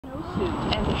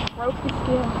snowsuit and broke the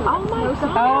skin. Oh my god!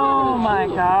 Oh my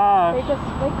gosh! They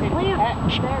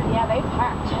they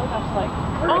packed. They're just like.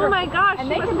 Oh my gosh! And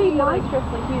they can be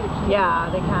monstrously huge. Yeah,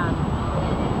 they can.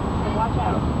 So watch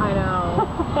out. I know.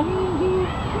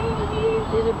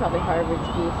 These are probably Harvard's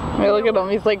geese. Hey, look at him.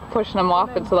 He's like pushing them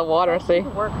off into the water. See? To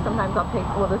work, sometimes I'll take.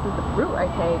 Well, this is the fruit I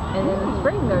take, and in the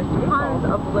spring there's tons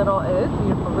of little. It is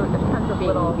beautiful fruit. There's tons of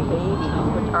little babies,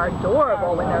 which are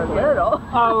adorable when they're little.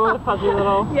 Oh, the fuzzy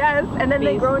little. Yes, and then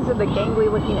they beast. grow into the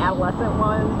gangly-looking adolescent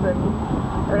ones, and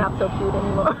they're not so cute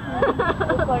anymore.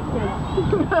 It's like kids.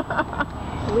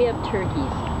 We have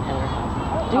turkeys at our house.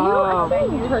 Do you? Oh. I've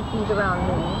seen turkeys around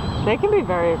me. They can be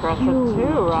very aggressive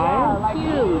too, right? Yeah, like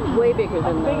Huge, way bigger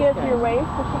than as big those as your guys. waist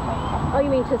or something like that. Oh, you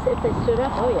mean just if they stood up?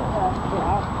 Oh yeah.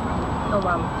 Yeah. Oh,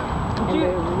 wow. And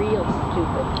they're real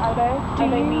stupid. Are they? Are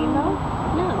they mean though?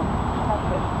 No. That's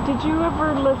good. Did you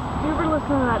ever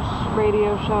listen to that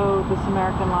radio show, This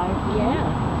American Life?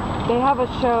 Yeah. They have a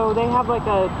show. They have like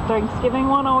a Thanksgiving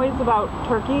one always about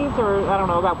turkeys, or I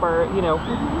don't know, about bird, you know.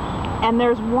 And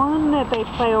there's one that they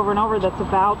play over and over that's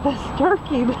about this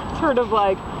turkey that sort of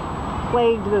like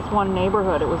plagued this one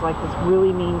neighborhood. It was like this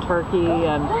really mean turkey,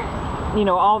 and you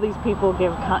know, all these people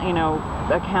give, you know,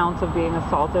 accounts of being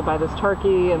assaulted by this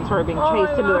turkey and sort of being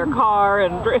chased into their car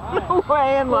and driven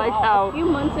away, and like how. A few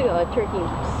months ago, a turkey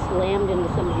slammed into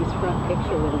somebody's front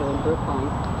picture window in Brookline.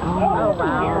 Oh,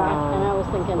 wow. And I was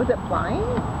thinking, Was it flying?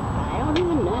 I don't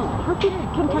even know.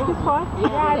 Can turkeys fly?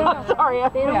 Yeah, Sorry, I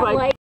They was don't like. like